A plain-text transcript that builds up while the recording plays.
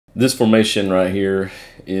This formation right here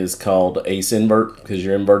is called ace invert because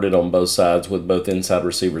you're inverted on both sides with both inside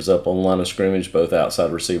receivers up on the line of scrimmage, both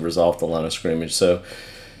outside receivers off the line of scrimmage. So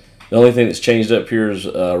the only thing that's changed up here is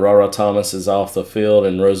Rara Thomas is off the field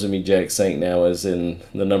and Rosamie Jack Saint now is in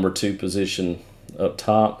the number 2 position up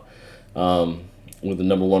top, with the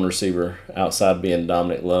number 1 receiver outside being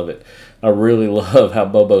Dominic Lovett. I really love how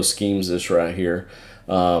Bobo schemes this right here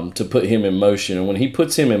to put him in motion. And when he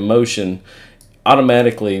puts him in motion,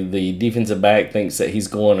 automatically the defensive back thinks that he's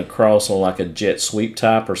going across on like a jet sweep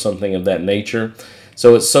type or something of that nature.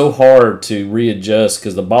 So it's so hard to readjust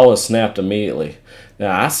because the ball is snapped immediately.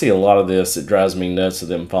 Now, I see a lot of this. It drives me nuts of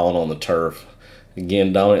them falling on the turf.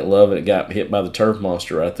 Again, Dominic Lovett got hit by the turf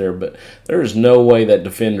monster right there, but there is no way that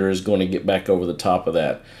defender is going to get back over the top of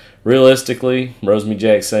that. Realistically, Rosamie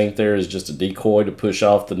Jack Saint there is just a decoy to push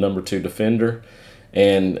off the number 2 defender,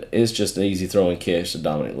 and it's just an easy throw and catch to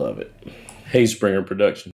Dominic Lovett. Hayes Springer production.